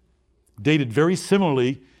 chapters, dated very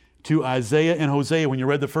similarly to Isaiah and Hosea. When you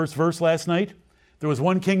read the first verse last night, there was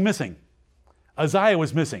one king missing. Uzziah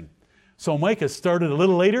was missing. So Micah started a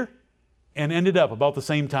little later and ended up about the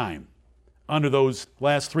same time under those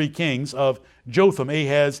last 3 kings of Jotham,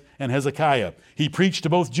 Ahaz, and Hezekiah. He preached to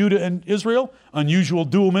both Judah and Israel, unusual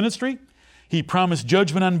dual ministry. He promised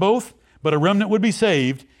judgment on both, but a remnant would be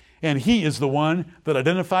saved, and he is the one that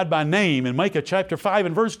identified by name in Micah chapter 5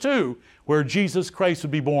 and verse 2, where Jesus Christ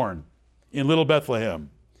would be born in little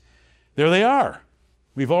Bethlehem. There they are.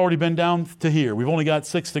 We've already been down to here. We've only got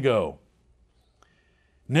 6 to go.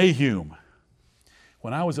 Nahum.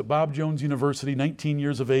 When I was at Bob Jones University, 19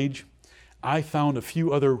 years of age, I found a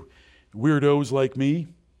few other weirdos like me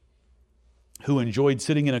who enjoyed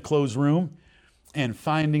sitting in a closed room and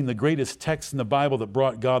finding the greatest text in the Bible that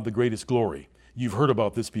brought God the greatest glory. You've heard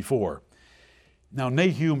about this before. Now,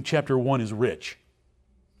 Nahum chapter 1 is rich.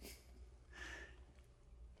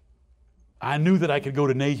 I knew that I could go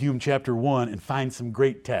to Nahum chapter 1 and find some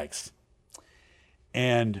great texts.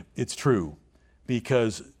 And it's true,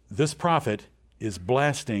 because this prophet is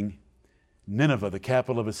blasting Nineveh, the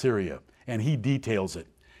capital of Assyria, and he details it,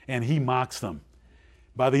 and he mocks them.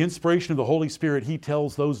 By the inspiration of the Holy Spirit, he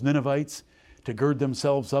tells those Ninevites to gird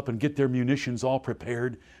themselves up and get their munitions all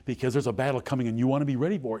prepared, because there's a battle coming and you want to be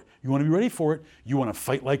ready for it. You want to be ready for it. You want to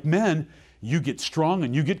fight like men. You get strong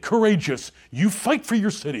and you get courageous. You fight for your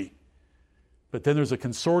city. But then there's a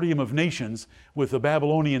consortium of nations with the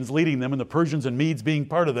Babylonians leading them and the Persians and Medes being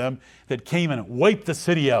part of them that came and wiped the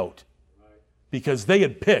city out because they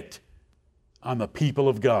had picked on the people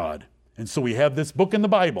of God. And so we have this book in the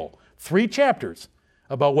Bible, 3 chapters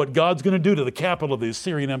about what God's going to do to the capital of the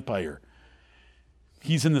Assyrian Empire.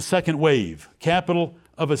 He's in the second wave, capital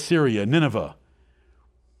of Assyria, Nineveh.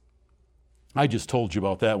 I just told you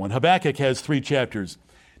about that one. Habakkuk has 3 chapters.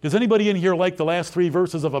 Does anybody in here like the last 3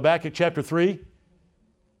 verses of Habakkuk chapter 3?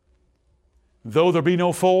 Though there be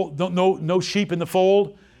no sheep in the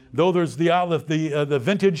fold, though there's the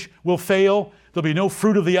vintage will fail, there'll be no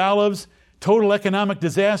fruit of the olives, total economic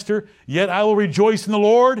disaster, yet I will rejoice in the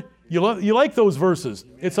Lord. You like those verses.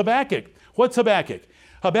 It's Habakkuk. What's Habakkuk?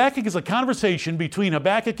 Habakkuk is a conversation between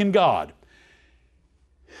Habakkuk and God.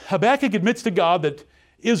 Habakkuk admits to God that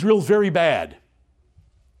Israel's very bad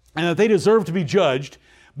and that they deserve to be judged,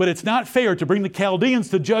 but it's not fair to bring the Chaldeans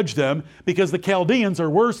to judge them because the Chaldeans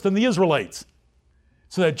are worse than the Israelites.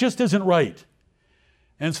 So that just isn't right.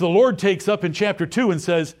 And so the Lord takes up in chapter 2 and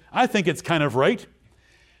says, I think it's kind of right.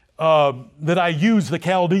 that I use the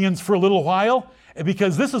Chaldeans for a little while,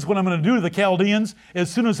 because this is what I'm going to do to the Chaldeans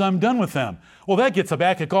as soon as I'm done with them. Well, that gets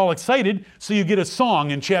Habakkuk all excited, so you get a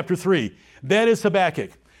song in chapter 3. That is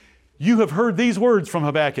Habakkuk. You have heard these words from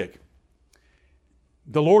Habakkuk.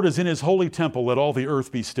 The Lord is in his holy temple, let all the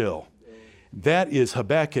earth be still. That is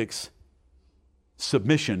Habakkuk's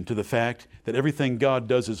submission to the fact that everything God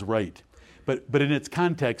does is right. But in its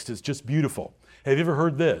context, it's just beautiful. Have you ever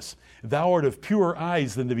heard this? Thou art of purer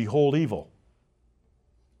eyes than to behold evil.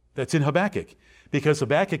 That's in Habakkuk. Because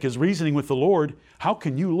Habakkuk is reasoning with the Lord, how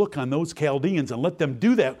can you look on those Chaldeans and let them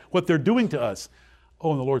do that, what they're doing to us?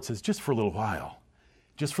 Oh, and the Lord says, just for a little while.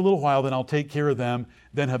 Just for a little while, then I'll take care of them.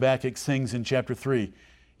 Then Habakkuk sings in chapter 3.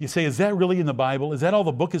 You say, is that really in the Bible? Is that all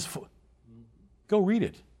the book is for? Go read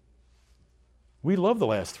it. We love the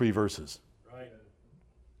last 3 verses. Right.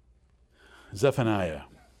 Zephaniah,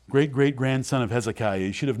 great-great-grandson of Hezekiah.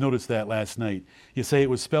 You should have noticed that last night. You say it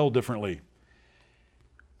was spelled differently.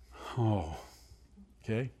 Oh,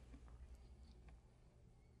 okay.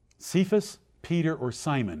 Cephas, Peter, or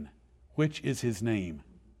Simon, which is his name?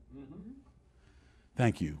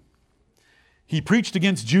 Thank you. He preached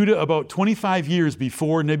against Judah about 25 years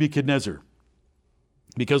before Nebuchadnezzar,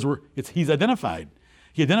 because he's identified.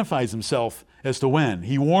 He identifies himself as to when.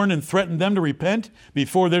 He warned and threatened them to repent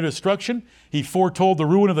before their destruction. He foretold the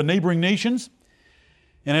ruin of the neighboring nations.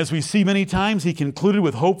 And as we see many times, he concluded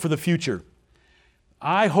with hope for the future.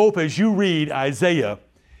 I hope as you read Isaiah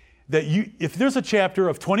that if there's a chapter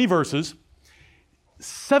of 20 verses,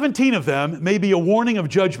 17 of them may be a warning of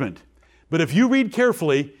judgment. But if you read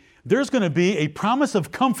carefully, there's going to be a promise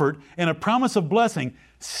of comfort and a promise of blessing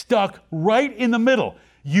stuck right in the middle.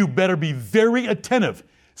 You better be very attentive.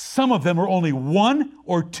 Some of them are only 1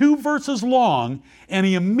 or 2 verses long, and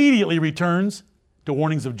he immediately returns to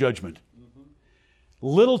warnings of judgment.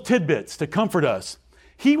 Little tidbits to comfort us.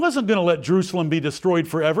 He wasn't going to let Jerusalem be destroyed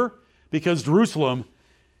forever, because Jerusalem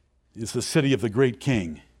is the city of the great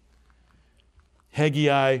king.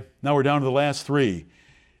 Haggai, now we're down to the last 3.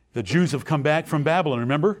 The Jews have come back from Babylon.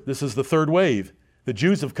 Remember, this is the 3rd wave. The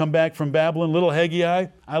Jews have come back from Babylon. Little Haggai.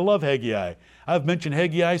 I love Haggai. I've mentioned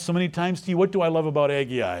Haggai so many times to you. What do I love about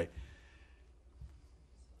Haggai?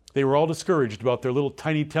 They were all discouraged about their little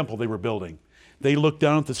tiny temple they were building. They looked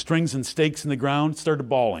down at the strings and stakes in the ground, started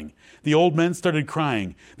bawling. The old men started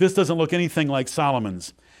crying. This doesn't look anything like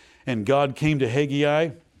Solomon's. And God came to Haggai,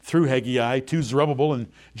 through Haggai, to Zerubbabel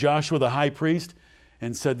and Joshua the high priest,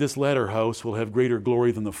 and said, this latter house will have greater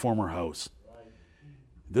glory than the former house.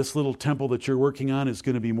 This little temple that you're working on is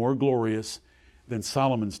going to be more glorious than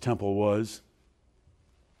Solomon's temple was,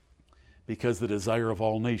 because the desire of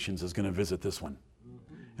all nations is going to visit this one.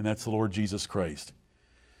 And that's the Lord Jesus Christ.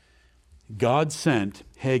 God sent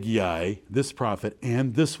Haggai, this prophet,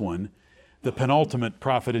 and this one, the penultimate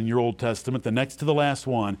prophet in your Old Testament, the next to the last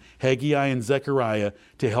one, Haggai and Zechariah,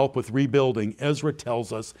 to help with rebuilding. Ezra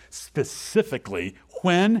tells us specifically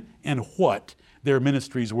when and what their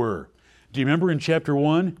ministries were. Do you remember in chapter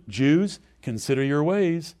 1, Jews, consider your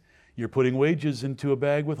ways. You're putting wages into a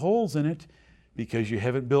bag with holes in it because you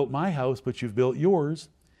haven't built my house, but you've built yours.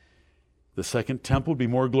 The second temple would be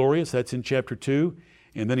more glorious. That's in chapter 2.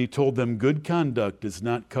 And then he told them good conduct does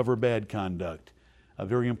not cover bad conduct. A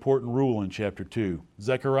very important rule in chapter 2.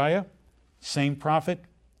 Zechariah, same prophet,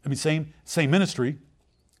 same ministry,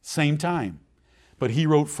 same time. But he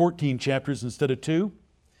wrote 14 chapters instead of 2.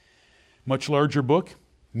 Much larger book.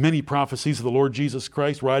 Many prophecies of the Lord Jesus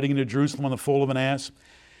Christ riding into Jerusalem on the foal of an ass.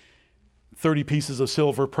 30 pieces of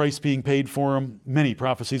silver, price being paid for them. Many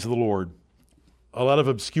prophecies of the Lord. A lot of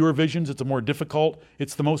obscure visions. It's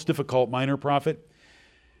the most difficult minor prophet.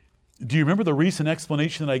 Do you remember the recent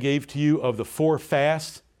explanation that I gave to you of the 4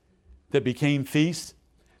 fasts that became feasts?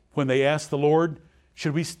 When they asked the Lord,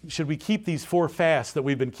 should we keep these 4 fasts that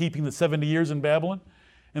we've been keeping the 70 years in Babylon?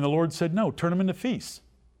 And the Lord said, no, turn them into feasts.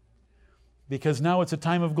 Because now it's a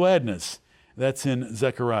time of gladness. That's in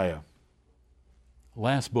Zechariah.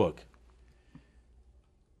 Last book.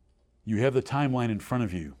 You have the timeline in front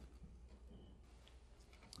of you.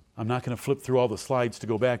 I'm not going to flip through all the slides to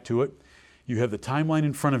go back to it. You have the timeline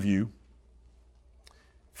in front of you.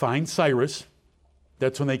 Find Cyrus.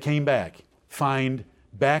 That's when they came back. Find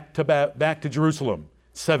back to Jerusalem,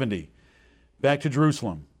 70. Back to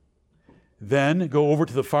Jerusalem. Then go over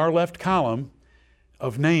to the far left column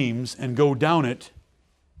of names and go down it.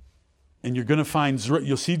 And you're going to find,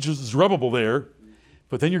 you'll see Zerubbabel there,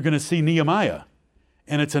 but then you're going to see Nehemiah.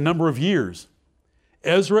 And it's a number of years.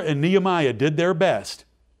 Ezra and Nehemiah did their best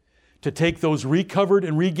to take those recovered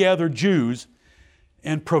and regathered Jews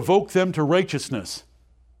and provoke them to righteousness.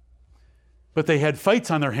 But they had fights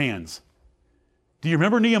on their hands. Do you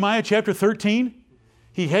remember Nehemiah chapter 13?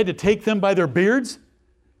 He had to take them by their beards.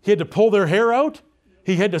 He had to pull their hair out.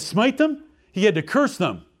 He had to smite them. He had to curse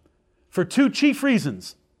them for two chief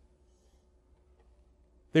reasons.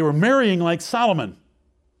 They were marrying like Solomon.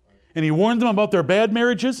 And he warned them about their bad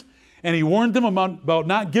marriages, and he warned them about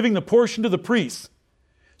not giving the portion to the priests.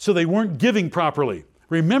 So they weren't giving properly.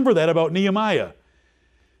 Remember that about Nehemiah.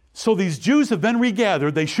 So these Jews have been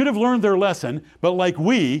regathered. They should have learned their lesson, but like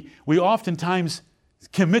we oftentimes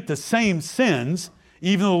commit the same sins,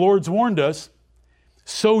 even though the Lord's warned us.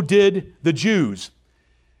 So did the Jews.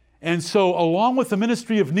 And so along with the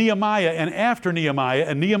ministry of Nehemiah and after Nehemiah,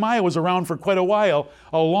 and Nehemiah was around for quite a while,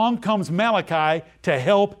 along comes Malachi to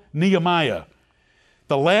help Nehemiah,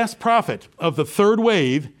 the last prophet of the third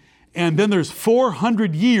wave, and then there's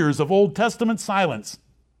 400 years of Old Testament silence.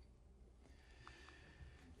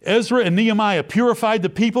 Ezra and Nehemiah purified the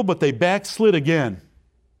people, but they backslid again.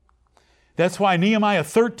 That's why Nehemiah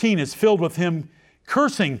 13 is filled with him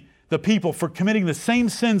cursing the people for committing the same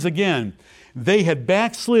sins again. They had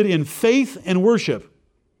backslid in faith and worship.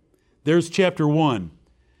 There's chapter 1.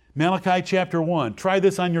 Malachi chapter 1. Try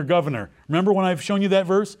this on your governor. Remember when I've shown you that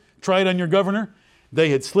verse? Try it on your governor. They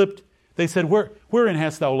had slipped. They said, wherein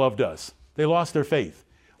hast thou loved us? They lost their faith.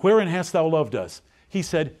 Wherein hast thou loved us? He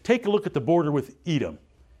said, take a look at the border with Edom.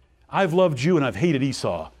 I've loved you and I've hated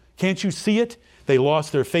Esau. Can't you see it? They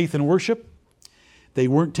lost their faith and worship. They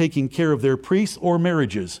weren't taking care of their priests or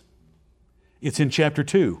marriages. It's in chapter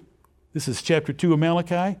 2. This is chapter 2 of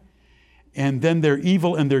Malachi. And then their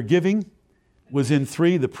evil and their giving was in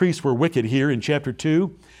 3. The priests were wicked here in chapter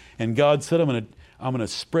 2. And God said, I'm going to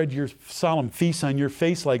spread your solemn feasts on your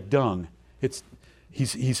face like dung.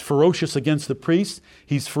 He's ferocious against the priests.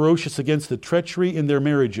 He's ferocious against the treachery in their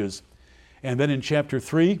marriages. And then in chapter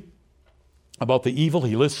 3, about the evil,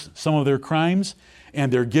 he lists some of their crimes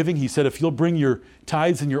and their giving. He said, if you'll bring your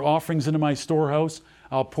tithes and your offerings into my storehouse,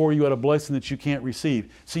 I'll pour you out a blessing that you can't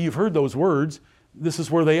receive. So you've heard those words. This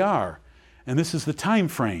is where they are. And this is the time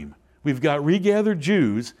frame. We've got regathered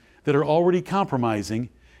Jews that are already compromising.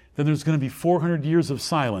 Then there's going to be 400 years of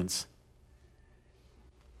silence.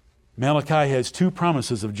 Malachi has 2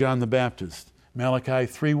 promises of John the Baptist. Malachi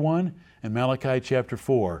 3:1 and Malachi chapter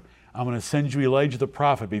 4. I'm going to send you Elijah the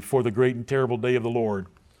prophet before the great and terrible day of the Lord.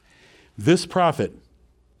 This prophet,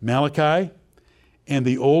 Malachi, and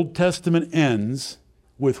the Old Testament ends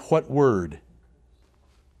with what word?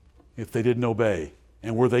 If they didn't obey.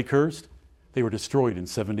 And were they cursed? They were destroyed in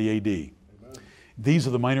 70 A.D. Amen. These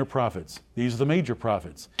are the minor prophets. These are the major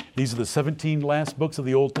prophets. These are the 17 last books of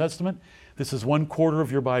the Old Testament. This is 1/4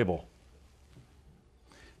 of your Bible.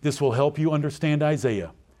 This will help you understand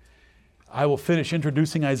Isaiah. I will finish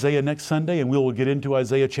introducing Isaiah next Sunday, and we will get into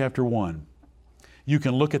Isaiah chapter 1. You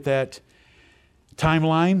can look at that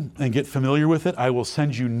timeline and get familiar with it. I will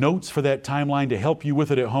send you notes for that timeline to help you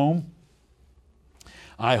with it at home.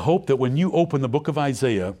 I hope that when you open the book of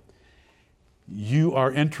Isaiah, you are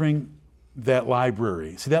entering that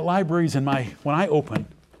library. See, that library is in when I open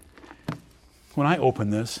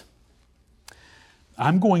this,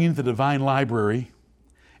 I'm going into the divine library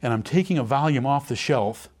and I'm taking a volume off the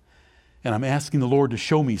shelf and I'm asking the Lord to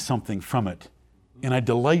show me something from it. And I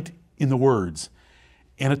delight in the words.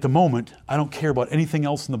 And at the moment, I don't care about anything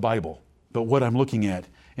else in the Bible but what I'm looking at.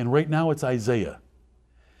 And right now it's Isaiah.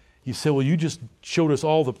 You say, well, you just showed us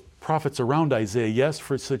all the prophets around Isaiah. Yes,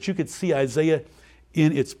 so that you could see Isaiah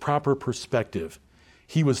in its proper perspective.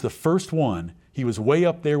 He was the first one. He was way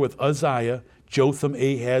up there with Uzziah, Jotham,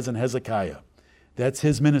 Ahaz, and Hezekiah. That's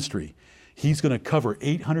his ministry. He's going to cover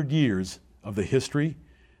 800 years of the history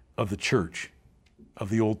of the church of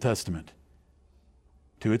the Old Testament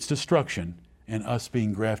to its destruction and us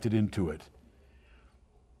being grafted into it.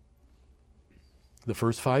 The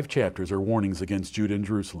first 5 chapters are warnings against Judah and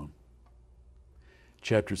Jerusalem.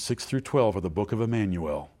 Chapters 6 through 12 are the book of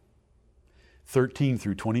Emmanuel. 13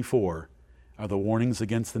 through 24 are the warnings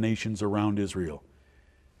against the nations around Israel.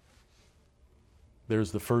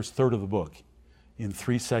 There's the first third of the book in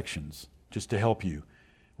 3 sections, just to help you.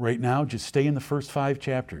 Right now, just stay in the first 5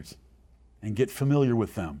 chapters and get familiar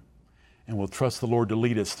with them. And we'll trust the Lord to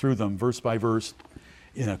lead us through them verse by verse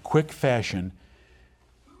in a quick fashion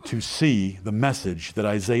to see the message that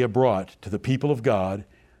Isaiah brought to the people of God.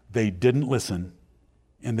 They didn't listen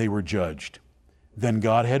and they were judged. Then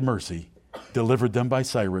God had mercy, delivered them by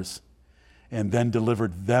Cyrus, and then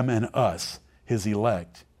delivered them and us, his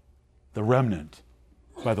elect, the remnant,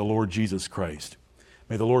 by the Lord Jesus Christ.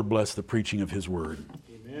 May the Lord bless the preaching of his word.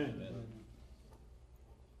 Amen.